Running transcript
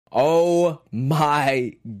Oh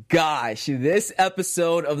my gosh, this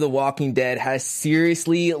episode of The Walking Dead has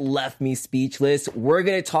seriously left me speechless. We're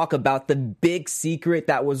going to talk about the big secret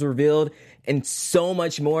that was revealed and so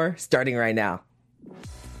much more starting right now.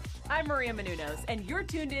 I'm Maria Menounos, and you're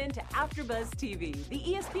tuned in to AfterBuzz TV, the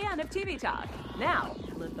ESPN of TV talk. Now,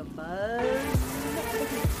 let the buzz...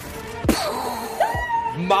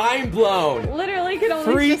 Mind blown. Literally could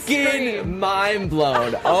only just Freaking scream. mind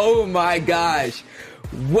blown. Oh my gosh.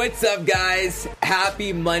 What's up, guys?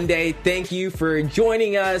 Happy Monday. Thank you for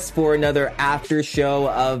joining us for another after show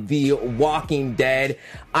of The Walking Dead.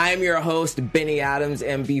 I'm your host, Benny Adams,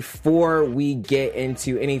 and before we get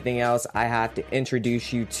into anything else, I have to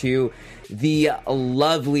introduce you to the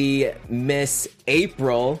lovely Miss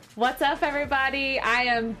April. What's up, everybody? I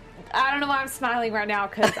don't know why I'm smiling right now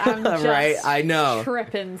because I'm just Right, I know.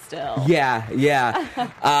 tripping still. Yeah.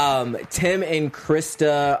 Tim and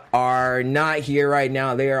Krista are not here right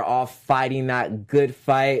now. They are all fighting that good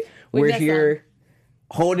fight. We're miss here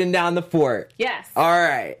holding down the fort. Yes. All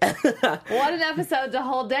right. What an episode to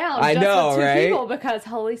hold down. I just know, with two right? people because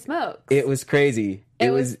holy smokes. It was crazy.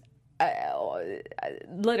 It was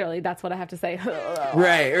literally, that's what I have to say.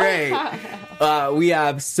 right. We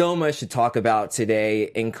have so much to talk about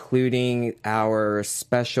today, including our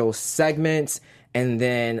special segments. And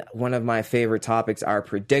then one of my favorite topics, our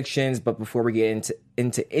predictions. But before we get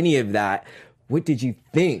into any of that, what did you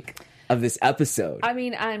think of this episode? I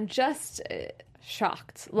mean, I'm just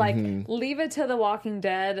shocked. Like, leave it to The Walking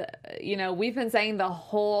Dead. You know, we've been saying the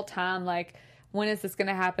whole time, like, when is this going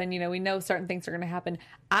to happen? You know, we know certain things are going to happen.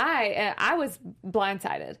 I was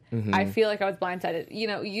blindsided. I feel like I was blindsided. You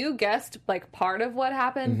know, you guessed like part of what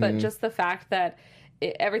happened, but just the fact that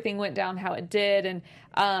everything went down how it did. And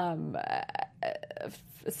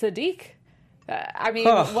Sadiq, I mean,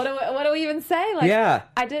 what do we even say? Like, Yeah.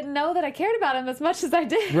 I didn't know that I cared about him as much as I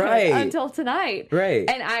did until tonight. Right.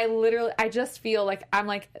 And I just feel like,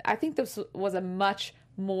 I think this was a much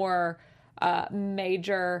more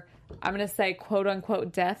major, I'm going to say quote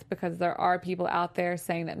unquote death, because there are people out there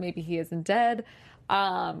saying that maybe he isn't dead.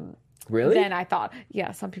 Really? Then I thought,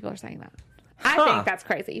 yeah, some people are saying that. I think that's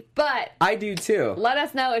crazy, but I do too. let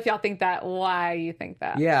us know if y'all think that, why you think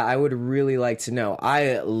that. Yeah, I would really like to know.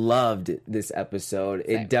 I loved this episode.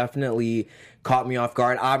 Same. It definitely caught me off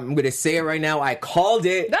guard. I'm going to say it right now. I called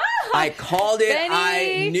it. I called it.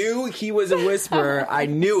 Benny! I knew he was a whisperer. I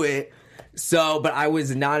knew it. But I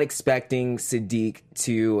was not expecting Sadiq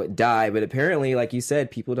to die. But apparently, like you said,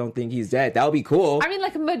 people don't think he's dead. That would be cool. I mean,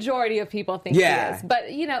 like a majority of people think he is.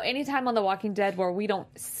 But, you know, anytime on The Walking Dead where we don't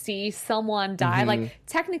see someone die, like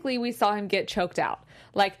technically we saw him get choked out.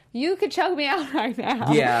 Like, you could choke me out right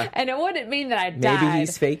now. Yeah. And it wouldn't mean that I died. Maybe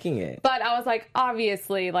he's faking it. But I was like,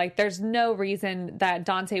 obviously, like, there's no reason that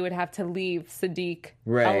Dante would have to leave Sadiq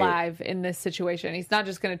alive in this situation. He's not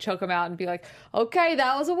just going to choke him out and be like, okay,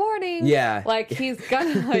 that was a warning. Yeah. Like, he's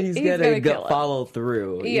going to he's gonna kill him. follow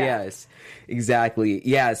through. Yeah. Yes, exactly.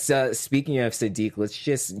 Yeah. So speaking of Sadiq, let's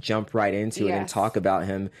just jump right into it and talk about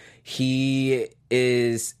him. He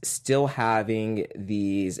is still having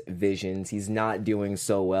these visions. He's not doing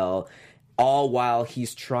so well. All while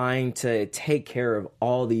he's trying to take care of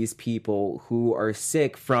all these people who are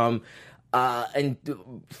sick from at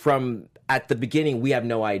the beginning, we have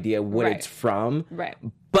no idea what it's from. Right.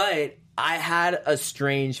 But I had a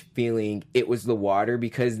strange feeling it was the water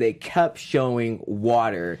because they kept showing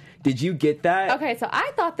water. Did you get that? Okay, so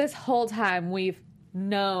I thought this whole time we've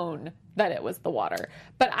known that it was the water.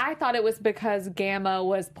 But I thought it was because Gamma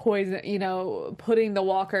was putting the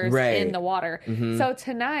walkers in the water. So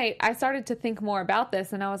tonight I started to think more about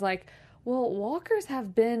this and I was like, well, walkers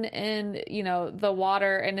have been in, the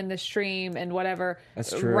water and in the stream and whatever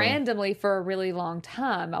randomly for a really long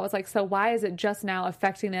time. I was like, so why is it just now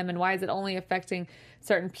affecting them and why is it only affecting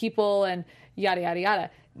certain people and yada, yada,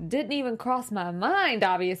 yada. Didn't even cross my mind,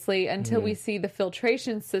 obviously, until we see the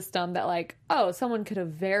filtration system that, like, oh, someone could have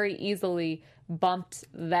very easily bumped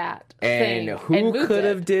that thing. And who could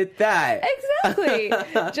have did that? Exactly.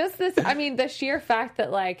 Just this, I mean, the sheer fact that,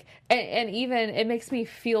 like, and even it makes me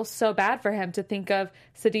feel so bad for him to think of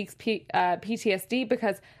Sadiq's PTSD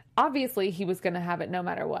because obviously he was going to have it no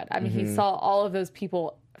matter what. I mean, he saw all of those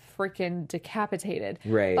people freaking decapitated.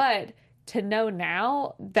 Right. But to know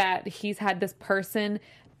now that he's had this person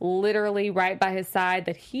literally right by his side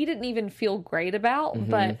that he didn't even feel great about,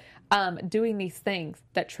 but doing these things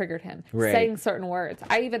that triggered him, saying certain words.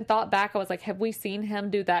 I even thought back, I was like, have we seen him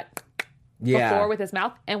do that before with his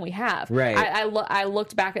mouth? And we have. Right. I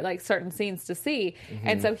looked back at like certain scenes to see.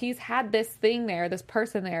 And so he's had this thing there, this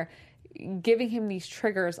person there, giving him these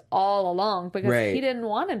triggers all along because Right. he didn't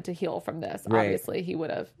want him to heal from this. Right. Obviously, he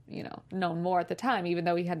would have, known more at the time, even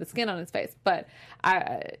though he had the skin on his face. But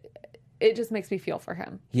it just makes me feel for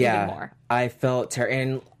him even more. I felt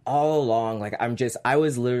and all along, like I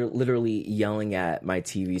was literally yelling at my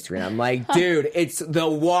TV screen. I'm like, dude, it's the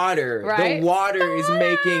water. Right? The water is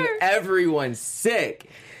making everyone sick.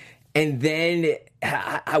 And then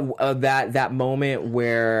that moment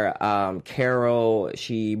where Carol,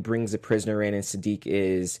 she brings a prisoner in and Siddiq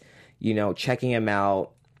is, checking him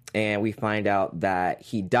out. And we find out that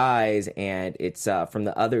he dies, and it's from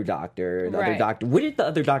the other doctor. Other doctor. What did the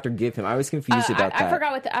other doctor give him? I was confused about that.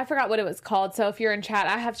 I forgot what it was called. So if you're in chat,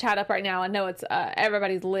 I have chat up right now. I know it's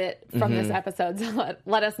everybody's lit from this episode. So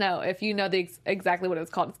let us know if you know exactly what it was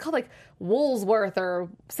called. It's called like Woolsworth or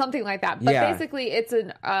something like that. But basically, it's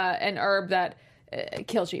an herb that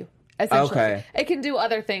kills you. Essentially. Okay. It can do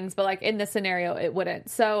other things, but like in this scenario, it wouldn't.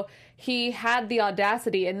 So he had the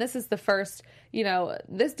audacity, and this is the first,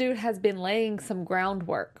 this dude has been laying some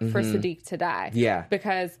groundwork for Siddiq to die. Yeah.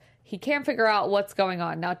 Because he can't figure out what's going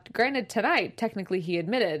on. Now, granted, tonight, technically he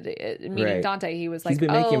admitted, meaning Dante, he was like, he's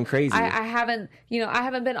been making him crazy. I haven't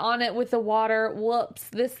been on it with the water. Whoops,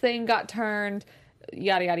 this thing got turned,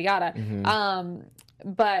 yada, yada, yada.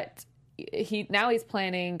 But he's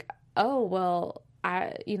planning,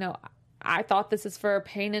 I thought this is for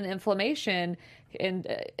pain and inflammation. And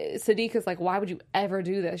Siddiq is like, why would you ever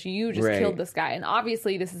do this? You just killed this guy. And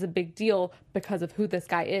obviously this is a big deal because of who this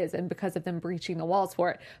guy is and because of them breaching the walls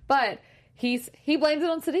for it. But he blames it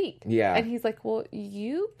on Siddiq. Yeah. And he's like, well,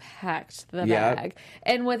 you packed the bag.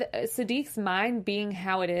 And with Siddiq's mind being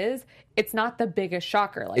how it is, it's not the biggest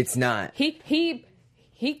shocker. Like, it's not.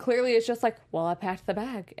 He clearly is just like, well, I packed the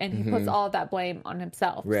bag. And he puts all of that blame on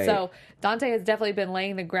himself. Right. So Dante has definitely been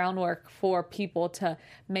laying the groundwork for people to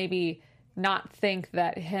maybe not think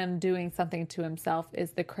that him doing something to himself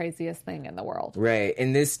is the craziest thing in the world. Right.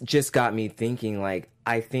 And this just got me thinking, like,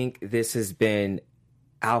 I think this has been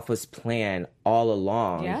Alpha's plan all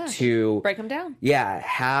along to break him down.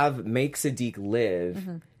 Yeah. Make Siddiq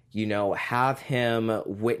live. Have him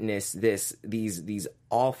witness these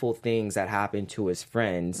awful things that happen to his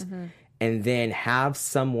friends, and then have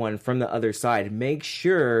someone from the other side make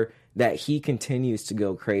sure that he continues to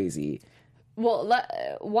go crazy. Well,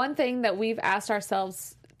 one thing that we've asked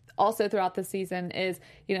ourselves also throughout the season is,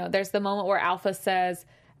 there's the moment where Alpha says,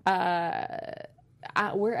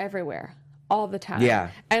 we're everywhere all the time. Yeah.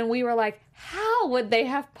 And we were like, how would they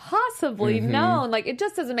have possibly known? Like, it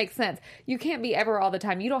just doesn't make sense. You can't be everywhere all the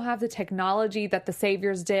time. You don't have the technology that the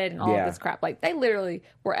Saviors did and all of this crap. Like, they literally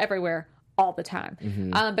were everywhere all the time.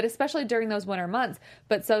 But especially during those winter months.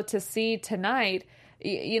 But so to see tonight,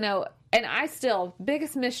 and I still,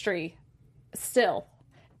 biggest mystery still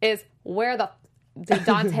is where did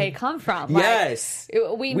Dante come from? Like,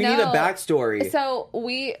 we need a backstory. So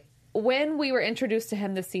when we were introduced to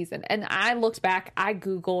him this season, and I looked back, I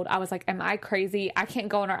Googled, I was like, am I crazy? I can't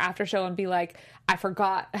go on our after show and be like, I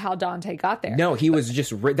forgot how Dante got there. No, he was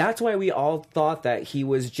just, that's why we all thought that he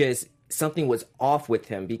was just, something was off with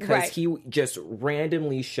him, because he just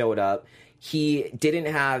randomly showed up. He didn't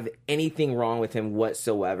have anything wrong with him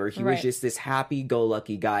whatsoever. He was just this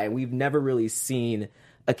happy-go-lucky guy. And we've never really seen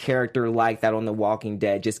a character like that on The Walking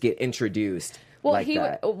Dead just get introduced. Well, like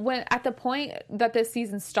when at the point that this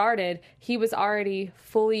season started, he was already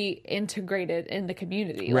fully integrated in the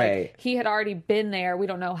community. Right. Like, he had already been there. We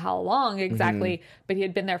don't know how long exactly, but he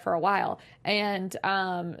had been there for a while. And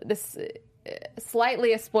this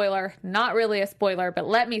slightly a spoiler, not really a spoiler, but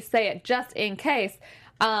let me say it just in case.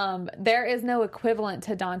 There is no equivalent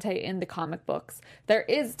to Dante in the comic books. There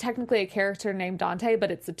is technically a character named Dante, but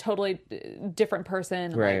it's a totally different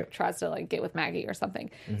person. Like, tries to like get with Maggie or something.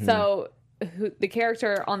 So the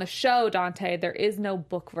character on the show, Dante, there is no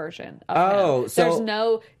book version of him. So there's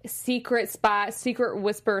no secret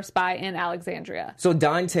whisper spy in Alexandria. So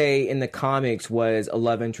Dante in the comics was a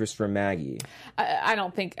love interest for Maggie. I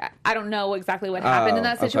don't know exactly what happened in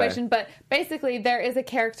that situation, but basically there is a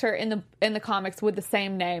character in the comics with the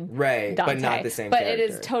same name, Dante, but not the same but character. It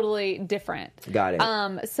is totally different. Got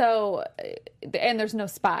it. So, and there's no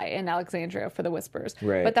spy in Alexandria for the Whispers.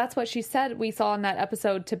 Right. But that's what she said. We saw in that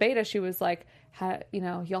episode to Beta. She was like,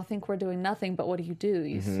 y'all think we're doing nothing, but what do?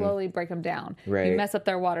 You slowly break them down. You mess up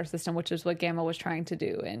their water system, which is what Gamma was trying to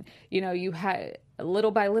do. And, you had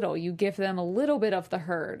little by little, you give them a little bit of the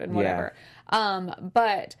herd and whatever.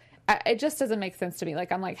 But it just doesn't make sense to me.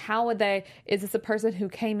 Like, I'm like, how would they, is this a person who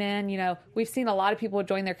came in, we've seen a lot of people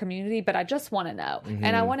join their community, but I just want to know.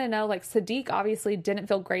 And I want to know, like, Siddiq obviously didn't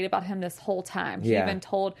feel great about him this whole time. He even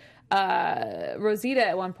told Rosita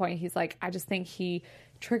at one point, he's like, I just think he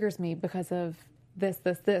triggers me because of this,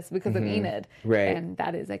 because of Enid. Right. And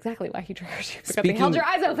that is exactly why he triggers you. Because he held your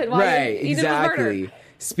eyes open while Enid was murdered.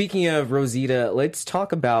 Speaking of Rosita, let's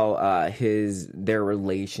talk about their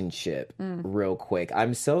relationship real quick.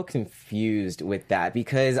 I'm so confused with that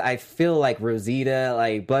because I feel like Rosita,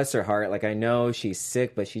 like, bless her heart, like, I know she's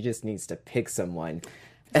sick, but she just needs to pick someone.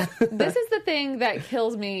 This is the thing that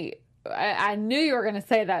kills me. I knew you were going to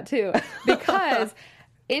say that too, because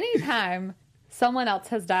anytime someone else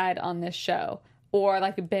has died on this show or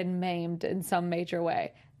like been maimed in some major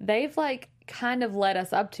way, they've like kind of led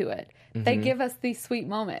us up to it. They give us these sweet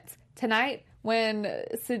moments. Tonight, when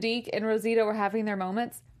Siddiq and Rosita were having their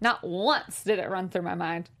moments, not once did it run through my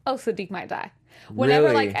mind, oh, Siddiq might die. Whenever,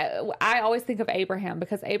 really? like, I always think of Abraham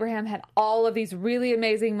because Abraham had all of these really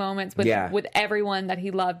amazing moments with everyone that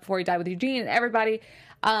he loved before he died, with Eugene and everybody.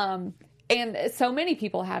 And so many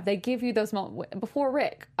people have. They give you those moments. Before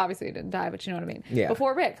Rick, obviously he didn't die, but you know what I mean? Yeah.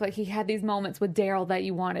 Before Rick, like, he had these moments with Daryl that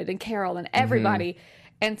you wanted, and Carol, and everybody.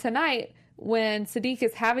 And tonight, when Siddiq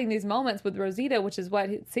is having these moments with Rosita, which is what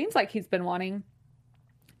it seems like he's been wanting,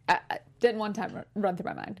 didn't one time run through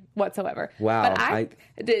my mind whatsoever. Wow. But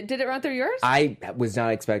did it run through yours? I was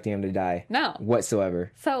not expecting him to die. No.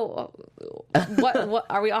 Whatsoever. So, what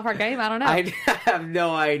are we off our game? I don't know. I have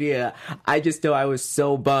no idea. I just know I was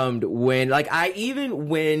so bummed when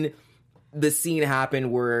the scene happened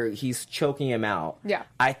where he's choking him out. Yeah.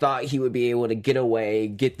 I thought he would be able to get away,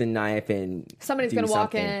 get the knife, and somebody's going to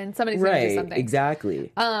walk in. Somebody's right, going to do something.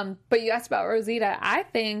 Exactly. But you asked about Rosita. I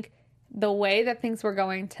think the way that things were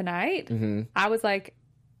going tonight, I was like,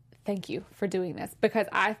 thank you for doing this, because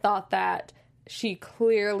I thought that she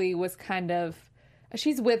clearly was kind of,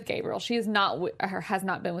 she's with Gabriel. She is not, has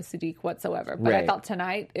not been with Siddiq whatsoever. But I thought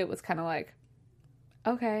tonight it was kind of like,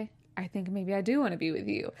 okay, I think maybe I do want to be with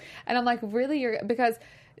you. And I'm like, really? Because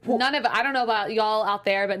none of, I don't know about y'all out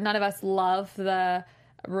there, but none of us love the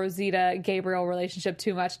Rosita Gabriel relationship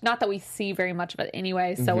too much. Not that we see very much of it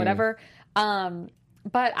anyway, so whatever.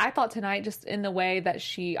 But I thought tonight, just in the way that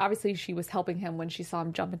she was helping him when she saw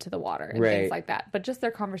him jump into the water and things like that. But just their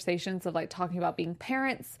conversations of like talking about being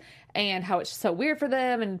parents and how it's so weird for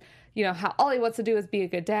them, and you know how all he wants to do is be a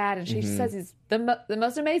good dad, and she says he's the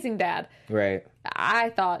most amazing dad. Right. I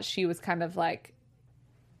thought she was kind of like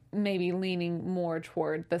maybe leaning more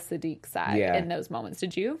toward the Siddiq side in those moments.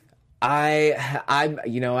 Did you? I'm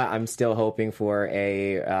you know what? I'm still hoping for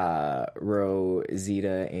a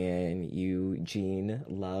Rosita and Eugene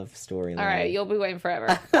love storyline. All right, you'll be waiting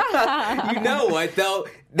forever. You know what though?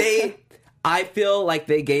 I feel like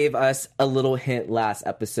they gave us a little hint last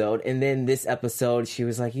episode, and then this episode she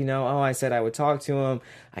was like, I said I would talk to him.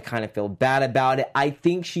 I kind of feel bad about it. I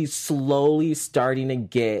think she's slowly starting to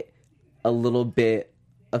get a little bit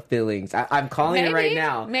of feelings. I'm calling it right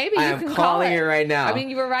now. Maybe you can call it right now. I mean,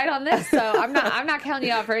 you were right on this, so I'm not counting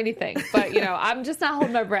you out for anything. But I'm just not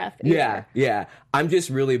holding my breath either. Yeah. I'm just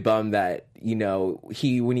really bummed that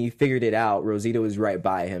when he figured it out, Rosita was right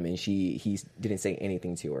by him, and he didn't say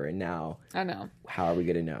anything to her. And now I know. How are we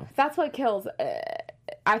gonna know? That's what kills.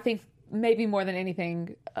 I think maybe more than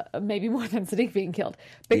anything, maybe more than Siddiq being killed,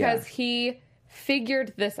 because he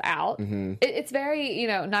figured this out. It's very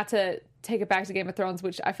not to take it back to Game of Thrones,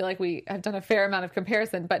 which I feel like we have done a fair amount of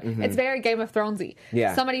comparison, but it's very Game of Thronesy.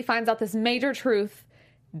 Yeah. Somebody finds out this major truth,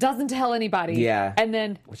 doesn't tell anybody, and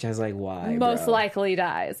then which I was like, why? Most likely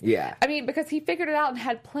dies. Yeah. I mean, because he figured it out and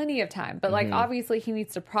had plenty of time, but like obviously he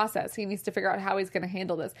needs to process. He needs to figure out how he's going to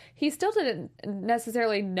handle this. He still didn't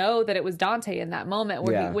necessarily know that it was Dante in that moment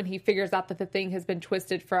where when he figures out that the thing has been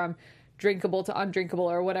twisted from drinkable to undrinkable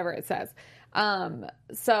or whatever it says.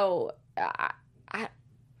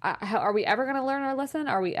 Are we ever going to learn our lesson?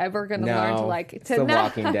 Are we ever going to learn to it's The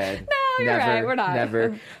Walking Dead. No, you're right. We're not.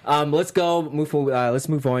 Never. Let's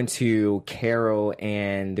move on to Carol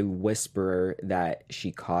and the Whisperer that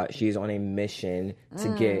she caught. She's on a mission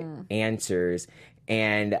to get answers,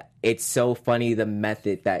 and it's so funny the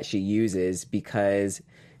method that she uses, because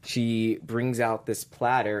she brings out this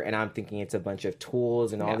platter, and I'm thinking it's a bunch of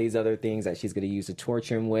tools and all these other things that she's going to use to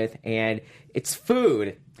torture him with, and it's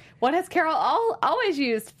food. What has Carol always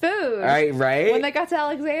used? Food. Right. When they got to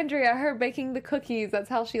Alexandria, her baking the cookies, that's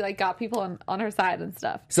how she got people on her side and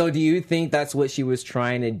stuff. So do you think that's what she was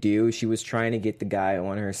trying to do? She was trying to get the guy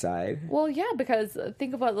on her side? Well, yeah, because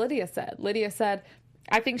think of what Lydia said. Lydia said,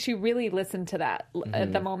 I think she really listened to that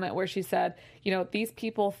at the moment where she said, these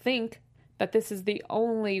people think that this is the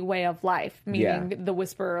only way of life, meaning the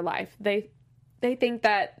Whisperer life. They think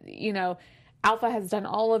that, Alpha has done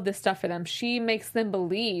all of this stuff for them. She makes them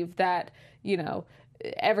believe that,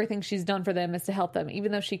 everything she's done for them is to help them,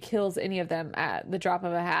 even though she kills any of them at the drop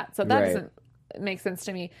of a hat. So that doesn't make sense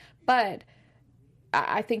to me. But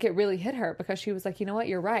I think it really hit her because she was like, you know what,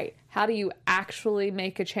 you're right. How do you actually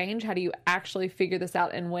make a change? How do you actually figure this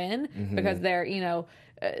out and win? Because they're,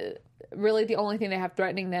 really the only thing they have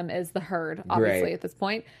threatening them is the herd, obviously, at this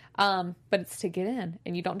point. But it's to get in.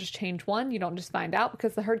 And you don't just change one. You don't just find out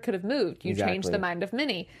because the herd could have moved. You change the mind of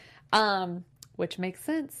many. Which makes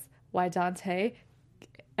sense why Dante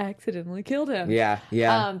accidentally killed him. Yeah.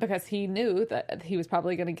 Because he knew that he was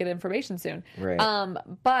probably going to get information soon. Right.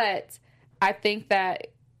 But I think that,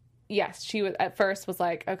 yes, she was at first was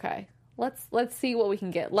like, okay, let's see what we can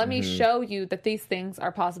get. Let me show you that these things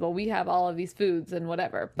are possible. We have all of these foods and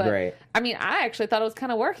whatever. But I mean, I actually thought it was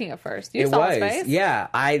kind of working at first. You saw his face. Yeah.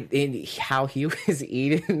 How he was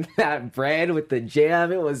eating that bread with the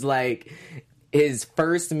jam, it was like his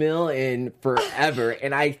first meal in forever.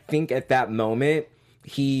 And I think at that moment,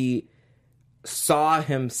 he saw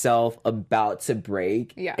himself about to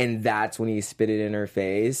break. Yeah. And that's when he spit it in her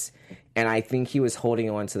face. And I think he was holding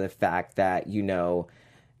on to the fact that,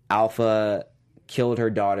 Alpha killed her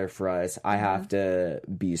daughter for us. I have to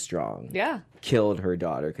be strong. Yeah. Killed her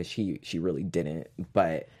daughter because she really didn't.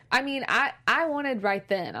 But I mean, I wanted right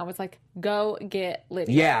then. I was like, go get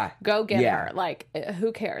Lydia. Yeah. Go get her. Like,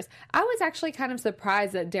 who cares? I was actually kind of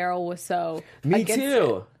surprised that Daryl was so Me against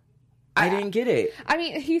too. it. I didn't get it. I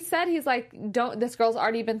mean, he's like, this girl's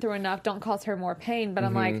already been through enough. Don't cause her more pain. But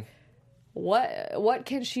I'm like, what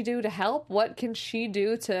can she do to help? What can she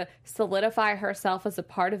do to solidify herself as a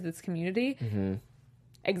part of this community?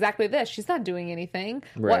 Exactly this. She's not doing anything.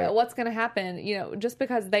 Right. What's going to happen? Just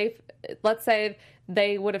because let's say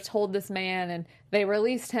they would have told this man and they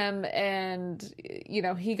released him and,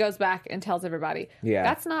 he goes back and tells everybody. Yeah.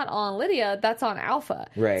 That's not on Lydia. That's on Alpha.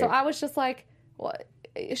 Right. So I was just like, what?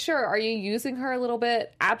 Sure, are you using her a little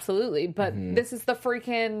bit? Absolutely. But this is the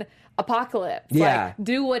freaking apocalypse. Yeah. Like,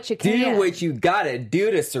 do what you can. Do what you gotta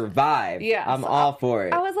do to survive. Yeah. I'm all for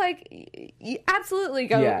it. I was like, absolutely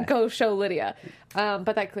go show Lydia.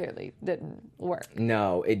 But that clearly didn't work.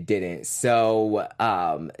 No, it didn't. So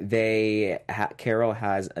Carol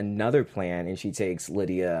has another plan and she takes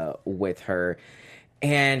Lydia with her.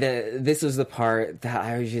 And this was the part that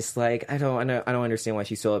I was just like, I don't understand why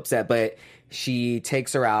she's so upset. But she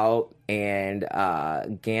takes her out, and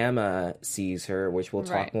Gamma sees her, which we'll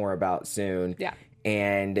talk more about soon. Yeah.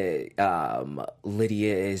 And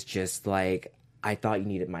Lydia is just like, I thought you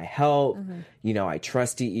needed my help. I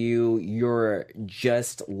trusted you. You're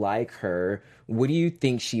just like her. What do you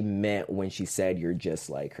think she meant when she said you're just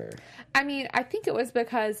like her? I mean, I think it was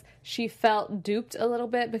because she felt duped a little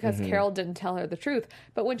bit because Carol didn't tell her the truth.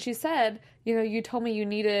 But when she said, you told me you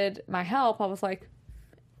needed my help, I was like,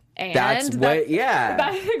 that's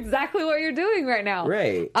exactly what you're doing right now.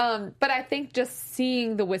 Right. But I think just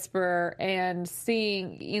seeing the Whisperer and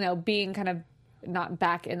seeing, being kind of not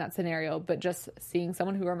back in that scenario, but just seeing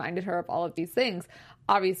someone who reminded her of all of these things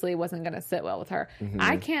obviously wasn't going to sit well with her.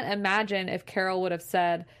 I can't imagine if Carol would have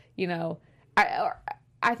said,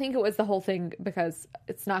 I think it was the whole thing because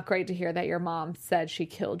it's not great to hear that your mom said she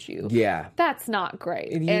killed you. Yeah. That's not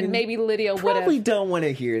great. And maybe Lydia would have... Probably don't want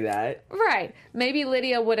to hear that. Right. Maybe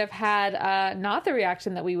Lydia would have had not the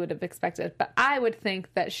reaction that we would have expected, but I would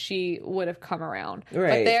think that she would have come around. Right.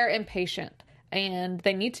 But they're impatient. And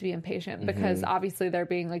they need to be impatient because obviously they're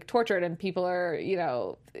being tortured and people are,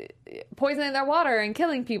 poisoning their water and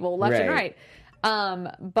killing people left and right.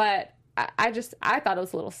 But I thought it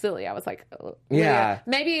was a little silly. I was like, yeah,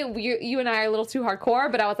 maybe you and I are a little too hardcore,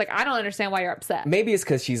 but I was like, I don't understand why you're upset. Maybe it's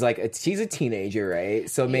because she's a teenager, right?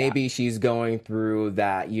 So maybe she's going through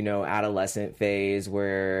that, adolescent phase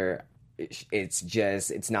where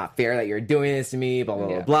it's not fair that you're doing this to me, blah, blah,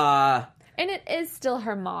 blah, blah. And it is still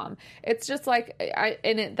her mom. It's just like,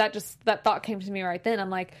 that thought came to me right then. I'm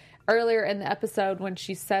like, earlier in the episode when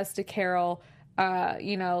she says to Carol,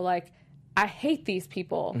 I hate these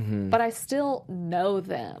people, but I still know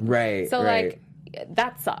them. Right. So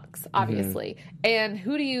that sucks, obviously. And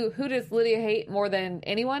who does Lydia hate more than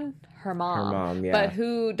anyone? Her mom. Her mom, yeah. But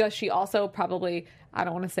who does she also probably, I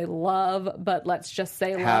don't want to say love, but let's just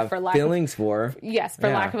say love for lack feelings for. Yes, for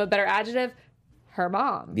lack of a better adjective. Her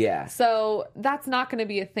mom. Yeah. So that's not going to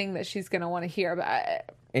be a thing that she's going to want to hear.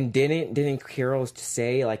 But and didn't Carol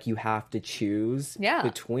say you have to choose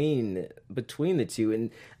between the two,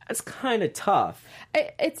 and that's kind of tough.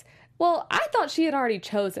 Well, I thought she had already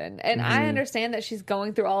chosen, and I understand that she's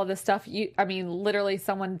going through all of this stuff. Literally,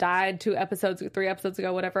 someone died 3 episodes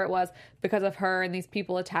ago, whatever it was, because of her and these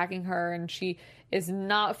people attacking her, and she is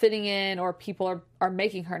not fitting in, or people are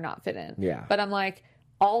making her not fit in. Yeah. But I'm like,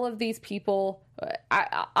 all of these people,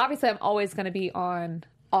 obviously I'm always going to be on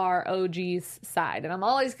are OG's side, and I'm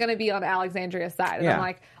always going to be on Alexandria's side. And I'm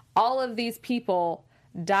like, all of these people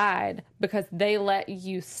died because they let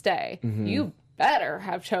you stay. You better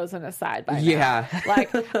have chosen a side by now. Like,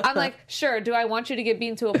 I'm like, sure, do I want you to get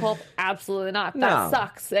beaten to a pulp? Absolutely not. That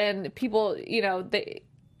sucks. And people, you know,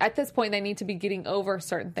 at this point, they need to be getting over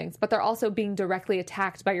certain things, but they're also being directly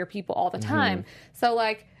attacked by your people all the time. So,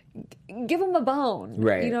 like, give them a bone.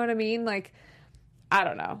 Right. You know what I mean? Like, I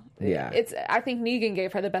don't know. Yeah. I think Negan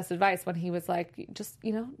gave her the best advice when he was like, just,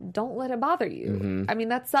 you know, don't let it bother you. I mean,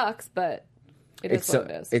 that sucks, but it's what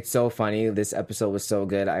it is. It's so funny. This episode was so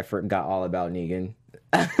good. I forgot all about Negan.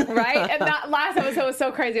 Right? And that last episode was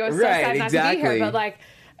so crazy. I was so sad not to be here. But, like,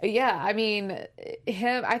 yeah, I mean,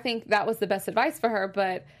 I think that was the best advice for her,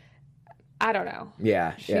 but I don't know.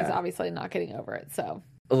 Yeah. She's obviously not getting over it, so.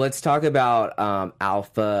 Let's talk about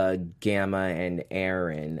Alpha, Gamma, and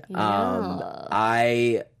Aaron.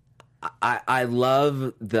 I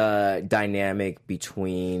love the dynamic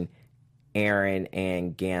between Aaron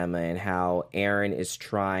and Gamma and how Aaron is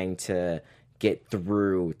trying to get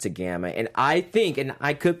through to Gamma. And I think, and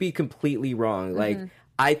I could be completely wrong, like,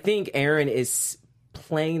 I think Aaron is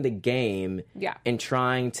playing the game and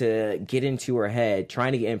trying to get into her head,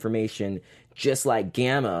 trying to get information just like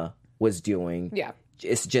Gamma was doing. Yeah.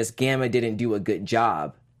 It's just Gamma didn't do a good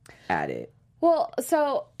job at it. Well,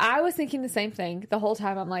 so I was thinking the same thing the whole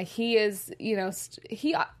time. I'm like, he is, you know,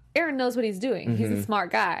 Aaron knows what he's doing. He's a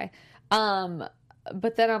smart guy.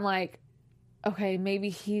 But then I'm like, okay, maybe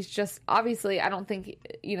he's just, obviously, I don't think,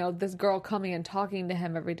 you know, this girl coming and talking to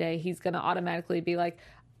him every day, he's going to automatically be like,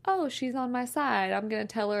 oh, she's on my side. I'm going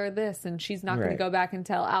to tell her this, and she's not going to go back and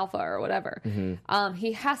tell Alpha or whatever.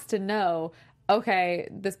 He has to know, okay,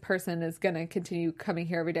 this person is going to continue coming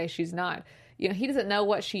here every day. She's not. You know, he doesn't know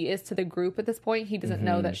what she is to the group at this point. He doesn't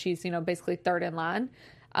know that she's, you know, basically third in line.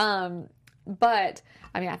 But,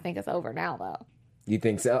 I mean, I think it's over now, though. You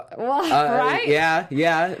think so? Well, right?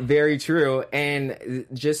 Yeah, very true. And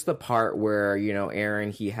just the part where, you know,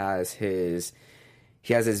 Aaron, he has his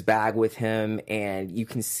bag with him, and you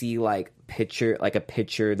can see a picture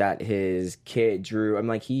that his kid drew. I'm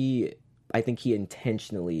like, I think he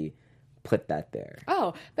intentionally put that there.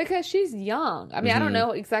 Oh, because she's young. I mean, I don't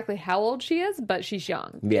know exactly how old she is, but she's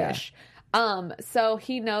young-ish. Yeah. So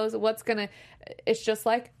he knows it's just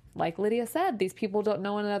like Lydia said, these people don't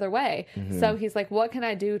know another way. So he's like, what can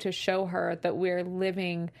I do to show her that we're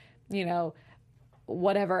living, you know,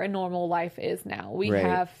 whatever a normal life is now. We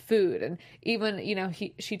have food. And even, you know,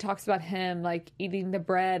 she talks about him like eating the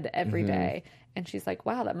bread every day. And she's like,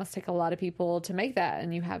 wow, that must take a lot of people to make that.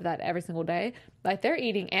 And you have that every single day. Like, they're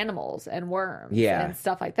eating animals and worms and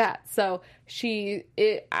stuff like that. So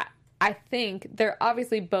I think they're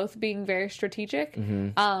obviously both being very strategic.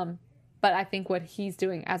 But I think what he's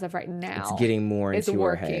doing as of right now, it's getting more into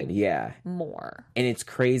her head. Yeah, more. And it's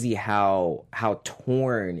crazy how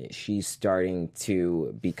torn she's starting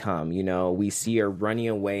to become. You know, we see her running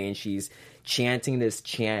away, and she's chanting this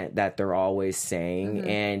chant that they're always saying,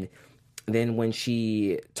 and then when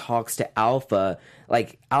she talks to Alpha,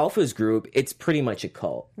 like Alpha's group, it's pretty much a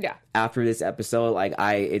cult. Yeah. After this episode, like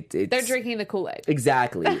they're drinking the Kool-Aid.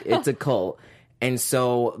 Exactly, it's a cult. And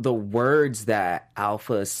so the words that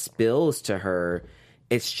Alpha spills to her,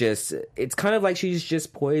 it's kind of like she's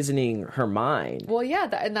just poisoning her mind. Well, yeah,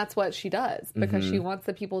 and that's what she does, because she wants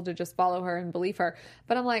the people to just follow her and believe her.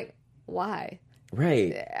 But I'm like, why?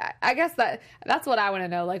 Right. I guess that's what I want to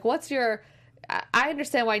know. Like, I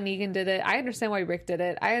understand why Negan did it. I understand why Rick did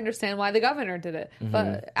it. I understand why the governor did it.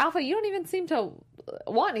 But Alpha, you don't even seem to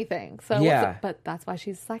want anything. So but that's why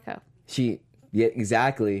she's psycho. Yeah,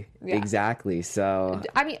 exactly. Yeah. Exactly. So,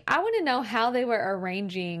 I mean, I want to know how they were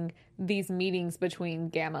arranging these meetings between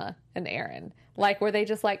Gamma and Aaron. Like, were they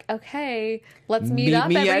just like, okay, let's meet up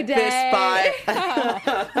every day.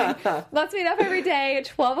 Let's meet up every day at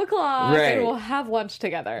 12 o'clock and we'll have lunch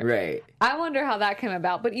together. Right. I wonder how that came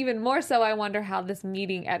about. But even more so, I wonder how this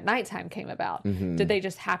meeting at nighttime came about. Did they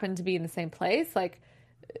just happen to be in the same place? Like,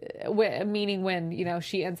 meaning when, you know,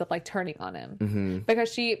 she ends up like turning on him,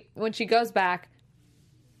 because when she goes back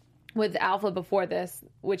with Alpha before this,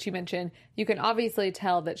 which you mentioned, you can obviously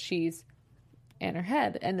tell that she's in her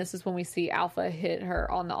head, and this is when we see Alpha hit her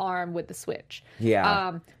on the arm with the switch.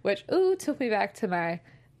 Which took me back to my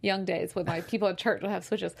young days when like people at church would have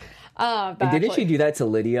switches. Didn't she do that to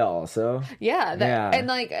Lydia also? Yeah. And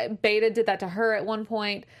like Beta did that to her at one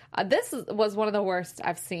point. This was one of the worst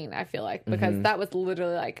I've seen, I feel like, because that was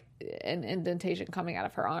literally like an indentation coming out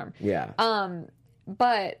of her arm. Yeah.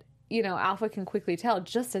 But, you know, Alpha can quickly tell,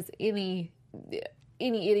 just as any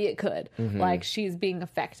idiot could, like, she's being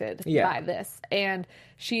affected by this. And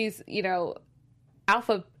she's, you know,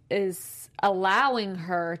 Alpha is allowing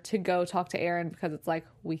her to go talk to Aaron because it's like,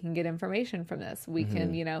 we can get information from this. We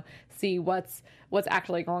can, you know, see what's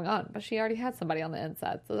actually going on. But she already had somebody on the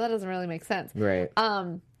inside, so that doesn't really make sense. Right.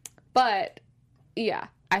 But yeah,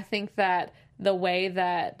 I think that the way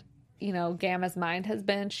that, you know, Gamma's mind has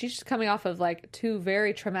been, she's just coming off of like 2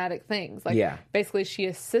 very traumatic things. Like, basically she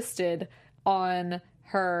assisted on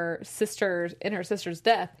her sister's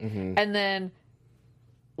death. And then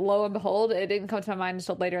lo and behold, it didn't come to my mind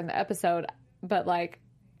until later in the episode, but like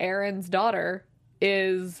Aaron's daughter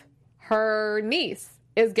is her niece,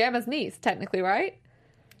 is Gamma's niece, technically, right?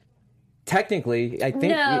 Technically, I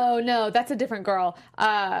think. No, that's a different girl.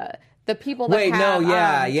 The people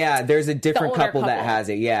that there's a different couple that has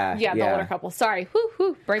it. The older couple. Sorry,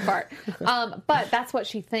 brain fart. But that's what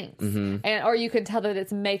she thinks, and or you can tell that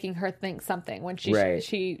it's making her think something when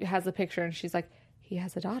she has a picture and she's like, he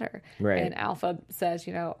has a daughter, and Alpha says,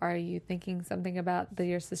 you know, are you thinking something about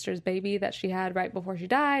your sister's baby that she had right before she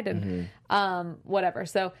died, and whatever.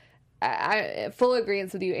 So I full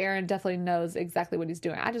agreement with you. Aaron definitely knows exactly what he's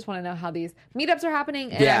doing. I just want to know how these meetups are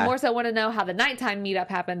happening, and I more so want to know how the nighttime meetup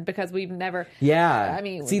happened, because we've never. Yeah, I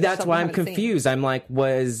mean, see, that's why I'm confused. I'm like,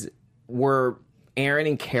 were Aaron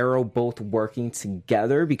and Carol both working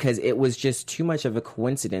together? Because it was just too much of a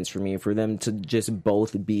coincidence for me for them to just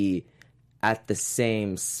both be at the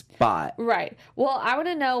same spot. Right. Well, I want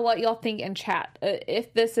to know what y'all think in chat.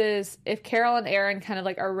 If Carol and Aaron kind of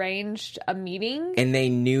like arranged a meeting. And they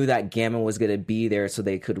knew that Gamma was going to be there so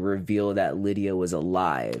they could reveal that Lydia was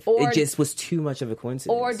alive. It just was too much of a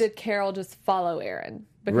coincidence. Or did Carol just follow Aaron?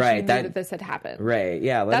 Because she knew that this had happened. Right,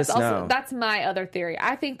 yeah, let us know. That's my other theory.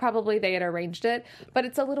 I think probably they had arranged it, but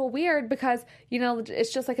it's a little weird because, you know,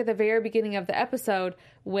 it's just like at the very beginning of the episode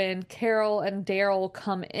when Carol and Daryl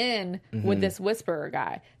come in with this Whisperer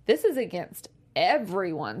guy. This is against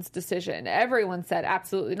everyone's decision. Everyone said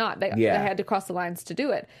absolutely not. They had to cross the lines to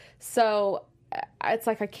do it. So it's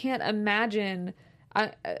like I can't imagine.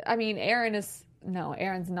 I mean, Aaron's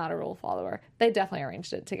not a rule follower. They definitely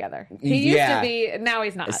arranged it together. He used to be, now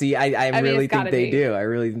he's not. See, I really think they do. I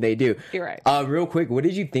really think they do. You're right. Real quick, what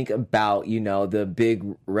did you think about, you know, the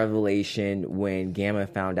big revelation when Gamma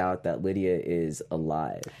found out that Lydia is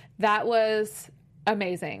alive? That was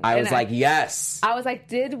amazing. I was like, yes. I was like,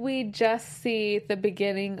 did we just see the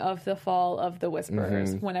beginning of the fall of the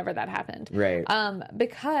Whisperers whenever that happened? Right.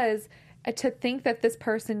 Because to think that this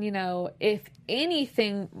person, you know, if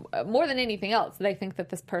anything, more than anything else, they think that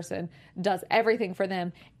this person does everything for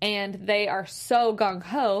them, and they are so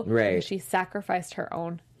gung-ho. Right. She sacrificed her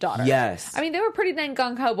own daughter. Yes. I mean, they were pretty dang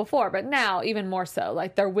gung-ho before, but now even more so.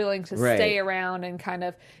 Like, they're willing to stay around and kind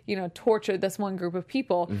of, you know, torture this one group of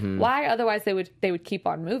people. Why? Otherwise, they would keep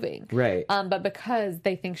on moving. Right. But because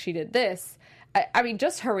they think she did this, I mean,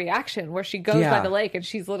 just her reaction where she goes by the lake and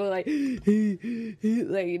she's literally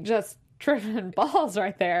like just tripping balls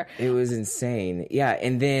right there. It was insane. Yeah,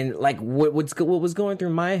 and then like what was going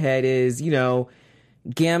through my head is, you know,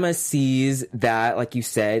 Gamma sees that, like you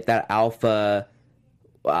said, that Alpha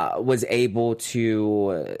was able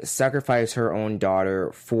to sacrifice her own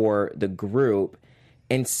daughter for the group,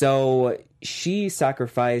 and so she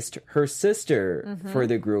sacrificed her sister for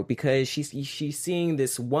the group because she's seeing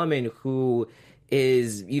this woman who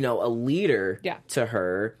is, you know, a leader to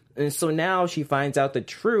her. And so now she finds out the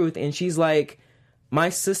truth, and she's like, my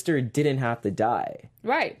sister didn't have to die.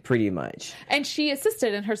 Right. Pretty much. And she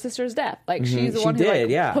assisted in her sister's death. Like, she's the one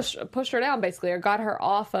who pushed her down, basically, or got her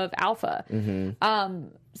off of Alpha.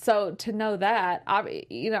 So to know that,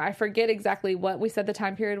 I forget exactly what we said the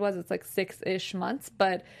time period was. It's like 6-ish months.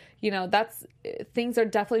 But, you know, things are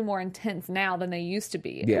definitely more intense now than they used to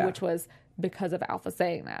be, which was because of Alpha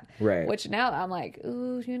saying that. Right. Which now I'm like,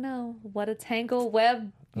 ooh, you know, what a tangled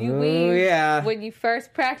web you weave when you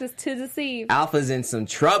first practice to deceive. Alpha's in some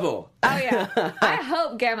trouble. Oh, yeah. I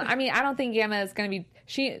hope Gamma, I don't think Gamma is going to be,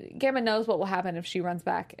 Gamma knows what will happen if she runs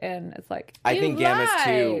back, and it's like, I think Gamma's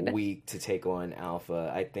too weak to take on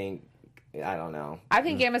Alpha. I don't know. I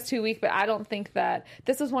think Gamma's too weak, but I don't think that,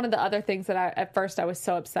 this is one of the other things that at first I was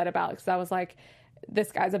so upset about, because I was like,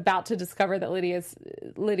 this guy's about to discover that Lydia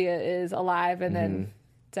is alive, and then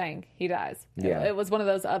dang, he dies. Yeah. It was one of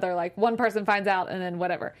those other, like, one person finds out and then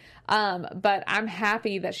whatever. But I'm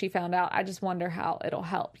happy that she found out. I just wonder how it'll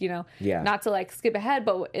help, you know? Yeah. Not to, like, skip ahead,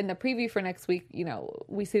 but in the preview for next week, you know,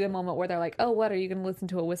 we see the moment where they're like, oh, what, are you going to listen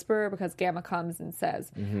to a whisperer? Because Gamma comes and says,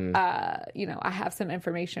 you know, I have some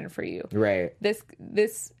information for you. Right.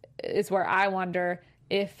 This is where I wonder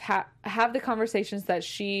if have the conversations that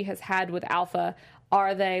she has had with Alpha,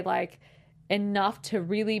 are they, like, enough to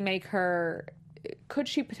really make her could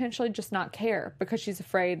she potentially just not care because she's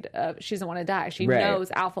afraid she doesn't want to die? She knows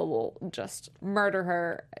Alpha will just murder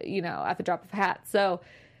her, at the drop of a hat. So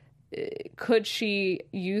could she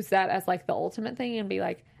use that as like the ultimate thing and be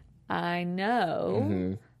like, I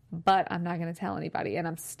know, but I'm not going to tell anybody, and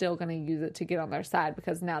I'm still going to use it to get on their side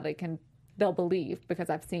because now they'll believe because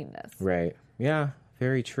I've seen this. Right. Yeah,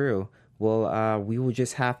 very true. Well, we will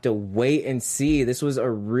just have to wait and see. This was a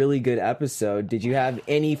really good episode. Did you have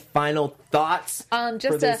any final thoughts?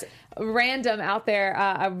 Just a random out there.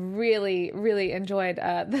 I really, really enjoyed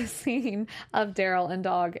the scene of Daryl and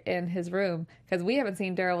Dog in his room because we haven't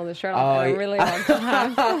seen Daryl with his shirt on in a really long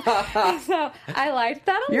time. So I liked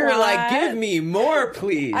that a lot. You're like, give me more,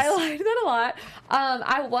 please. I liked that a lot.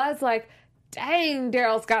 I was like, dang,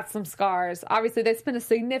 Daryl's got some scars. Obviously, they spent a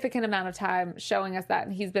significant amount of time showing us that,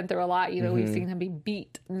 and he's been through a lot. We've seen him be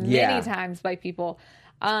beat many times by people.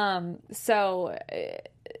 So,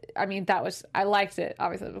 I mean, I liked it,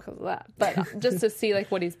 obviously, because of that. But just to see,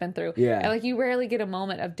 like, what he's been through. Yeah. And, like, you rarely get a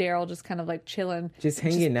moment of Daryl just kind of, like, chilling. Just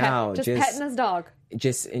hanging out. Just petting his dog.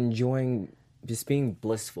 Just enjoying, just being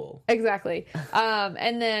blissful. Exactly.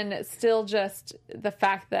 And then still just the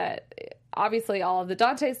fact that... obviously all of the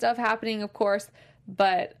Dante stuff happening, of course,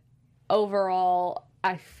 but overall,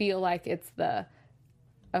 I feel like it's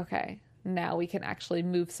okay, now we can actually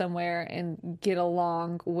move somewhere and get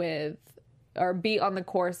along with, or be on the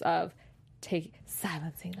course of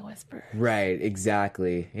silencing the whispers. Right,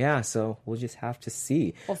 exactly. Yeah, so we'll just have to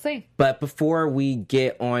see. We'll see. But before we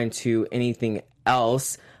get on to anything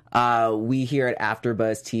else, we here at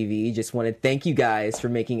AfterBuzz TV just want to thank you guys for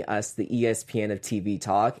making us the ESPN of TV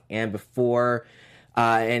talk. And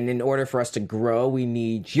and in order for us to grow, we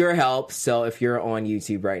need your help. So if you're on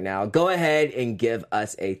YouTube right now, go ahead and give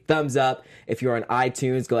us a thumbs up. If you're on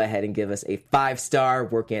iTunes, go ahead and give us a 5-star.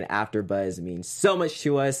 Working at AfterBuzz means so much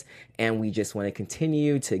to us, and we just want to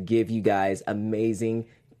continue to give you guys amazing,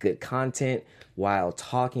 good content while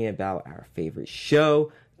talking about our favorite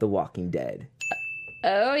show, The Walking Dead.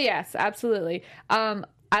 Oh, yes, absolutely.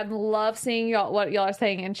 I love seeing what y'all are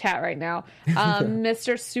saying in chat right now.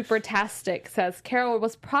 Mr. Supertastic says, Carol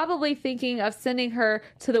was probably thinking of sending her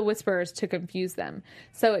to the Whisperers to confuse them.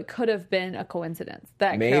 So it could have been a coincidence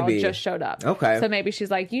that Carol just showed up. Okay. So maybe she's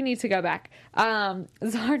like, you need to go back.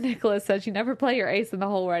 Czar Nicholas says, you never play your ace in the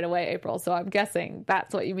hole right away, April. So I'm guessing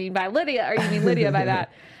that's what you mean by Lydia, or you mean Lydia by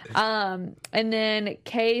that. And then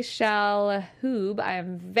K. Shalhoub, I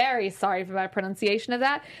am very sorry for my pronunciation of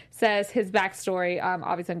that, says his backstory,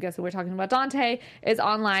 obviously I'm guessing we're talking about Dante, is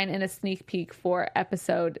online in a sneak peek for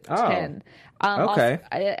episode 10. Okay. Also,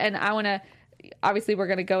 and I want to, obviously we're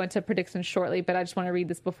going to go into predictions shortly, but I just want to read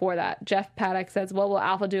this before that. Jeff Paddock says, what will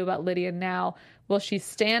Alpha do about Lydia now? Will she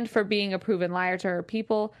stand for being a proven liar to her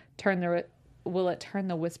people? Will it turn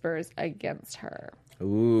the Whispers against her?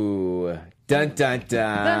 Ooh, dun dun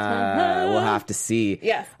dun. We'll have to see.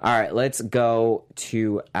 Yes. All right, let's go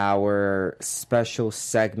to our special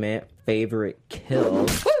segment, favorite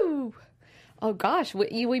kills. Woo! Oh gosh,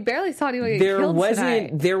 we barely saw anyone get killed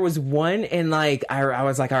tonight. There was one, and like I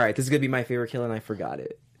was like, all right, this is gonna be my favorite kill, and I forgot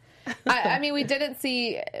it. I mean, we didn't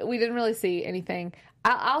really see anything.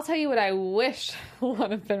 I'll tell you what I wish would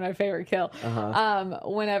have been my favorite kill.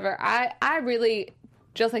 Whenever I really,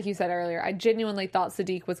 just like you said earlier, I genuinely thought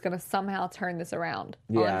Siddiq was going to somehow turn this around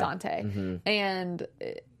on Dante. And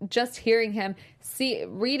just hearing him,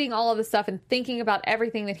 reading all of the stuff and thinking about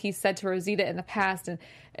everything that he said to Rosita in the past, and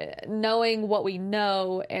knowing what we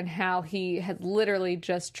know and how he had literally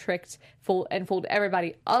just fooled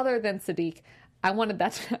everybody other than Siddiq. I wanted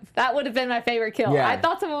that would have been my favorite kill. Yeah. I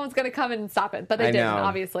thought someone was going to come in and stop it, but they didn't,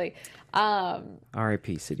 obviously.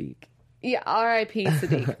 R.I.P. Siddiq. Yeah, R.I.P.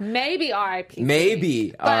 Siddiq. Maybe R.I.P.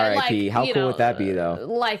 Maybe R.I.P. Like, how cool would that be, though?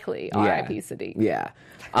 Likely R.I.P. Siddiq. Yeah.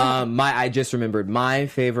 I just remembered my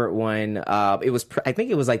favorite one. I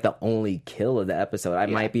think it was like the only kill of the episode. I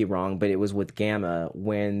might be wrong, but it was with Gamma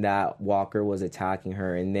when that walker was attacking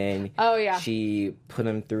her, and then she put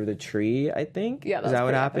him through the tree. I think. Yeah, is that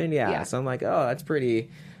what happened? Yeah. So I'm like, oh, it's pretty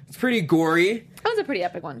gory. That was a pretty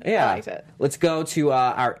epic one. Yeah. I liked it. Let's go to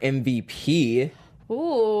our MVP.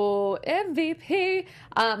 Ooh, MVP.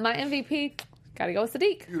 My MVP. Gotta go with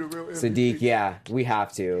Siddiq. Siddiq, yeah, we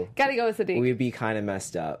have to. Gotta go with Siddiq. We'd be kind of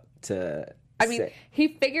messed up to. I mean, he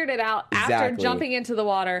figured it out after jumping into the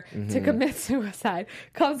water to commit suicide.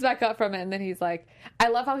 Comes back up from it, and then he's like, I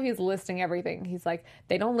love how he's listing everything. He's like,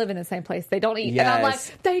 they don't live in the same place. They don't eat. Yes. And I'm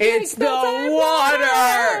like, they drink it's the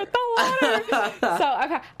water! The water!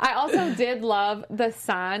 So I also did love the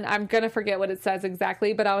sign. I'm going to forget what it says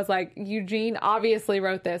exactly, but I was like, Eugene obviously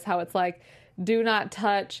wrote this, how it's like, do not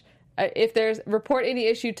touch if there's report any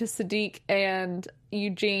issue to Sadiq and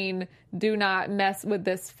Eugene, do not mess with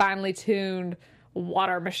this finely tuned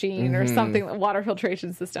water machine or something, water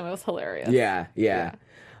filtration system. It was hilarious. Yeah.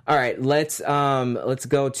 All right, let's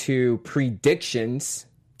go to predictions.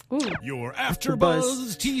 Ooh. Your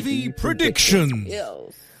AfterBuzz TV predictions.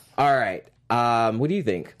 Yes. All right. What do you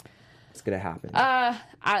think is going to happen?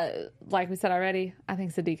 Like we said already, I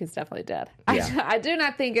think Sadiq is definitely dead. Yeah. I do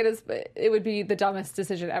not think it would be the dumbest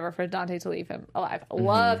decision ever for Dante to leave him alive.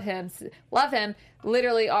 Love him.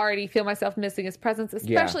 Literally already feel myself missing his presence,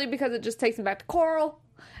 especially because it just takes me back to Coral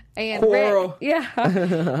and Coral. Rick.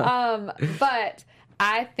 Yeah. But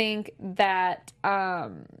I think that I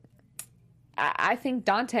think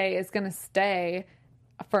Dante is going to stay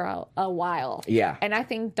for a while. Yeah. And I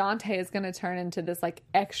think Dante is going to turn into this like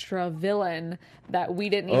extra villain that we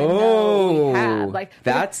didn't even know we had. Like,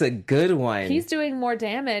 that's a good one. He's doing more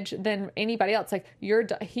damage than anybody else. Like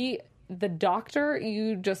the doctor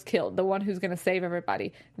you just killed, the one who's going to save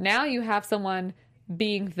everybody. Now you have someone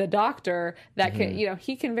being the doctor that can,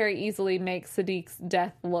 he can very easily make Sadiq's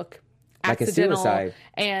death look accidental. Like a suicide.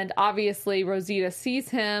 And obviously Rosita sees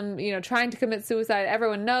him, trying to commit suicide.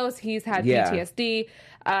 Everyone knows he's had PTSD.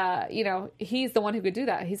 He's the one who could do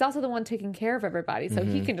that. He's also the one taking care of everybody. So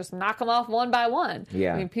he can just knock them off one by one.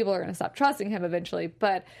 Yeah. I mean, people are going to stop trusting him eventually.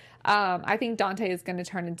 But I think Dante is going to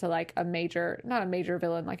turn into like not a major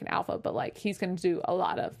villain like an alpha, but like he's going to do a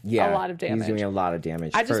lot of damage. He's doing a lot of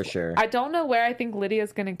damage for sure. I don't know where I think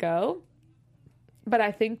Lydia's going to go, but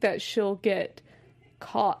I think that she'll get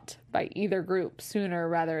caught by either group sooner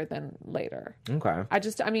rather than later. Okay.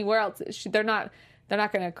 Where else? They're not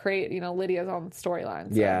going to create, Lydia's own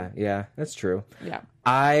storyline. So. Yeah, that's true. Yeah.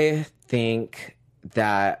 I think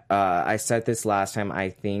that I said this last time. I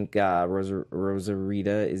think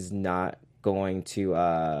Rosarita is not going to.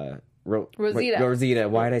 Rosita.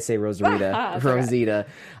 Why did I say Rosarita? Rosita.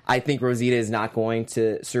 I think Rosita is not going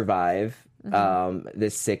to survive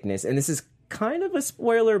this sickness, and this is kind of a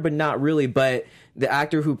spoiler, but not really. But the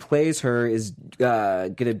actor who plays her is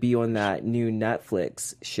going to be on that new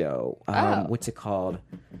Netflix show. What's it called?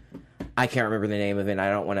 I can't remember the name of it. And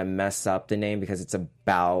I don't want to mess up the name because it's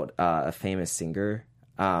about a famous singer.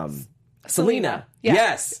 Selena.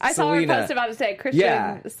 Yes. I saw Selena. her post about it today.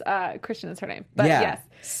 Christian is her name. But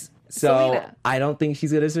yes. So Selena. I don't think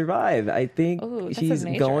she's going to survive. I think she's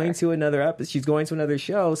going to another episode. She's going to another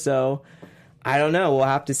show. So I don't know. We'll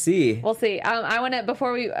have to see. We'll see.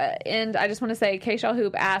 Before we end, I just want to say, K-Shaw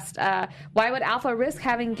Hoop asked, why would Alpha risk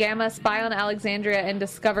having Gamma spy on Alexandria and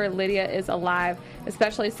discover Lydia is alive,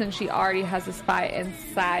 especially since she already has a spy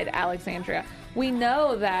inside Alexandria? We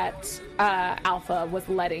know that Alpha was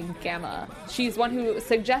letting Gamma. She's one who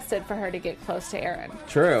suggested for her to get close to Aaron.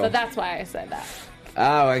 True. So that's why I said that.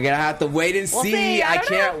 Oh, we're going to have to wait and we'll see. I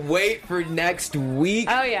can't wait for next week.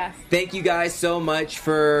 Oh, yes. Thank you guys so much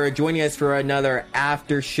for joining us for another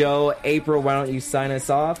after show. April, why don't you sign us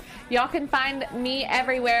off? Y'all can find me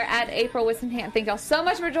everywhere at April Wissenhant. Thank y'all so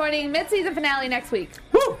much for joining. Mid-season finale next week.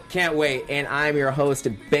 Woo! Can't wait. And I'm your host,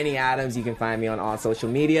 Benny Adams. You can find me on all social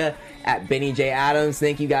media at Benny J. Adams.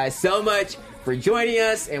 Thank you guys so much for joining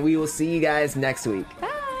us, and we will see you guys next week. Bye.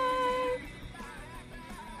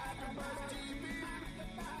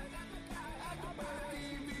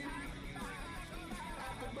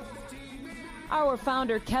 Our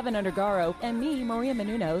founder, Kevin Undergaro, and me, Maria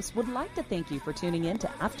Menounos, would like to thank you for tuning in to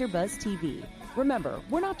AfterBuzz TV. Remember,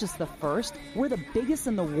 we're not just the first, we're the biggest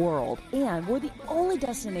in the world, and we're the only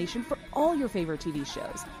destination for all your favorite TV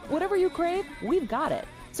shows. Whatever you crave, we've got it.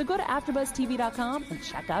 So go to AfterBuzzTV.com and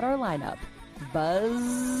check out our lineup.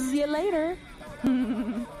 Buzz you later.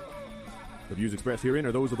 The views expressed herein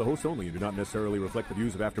are those of the hosts only and do not necessarily reflect the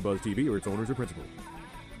views of AfterBuzz TV or its owners or principals.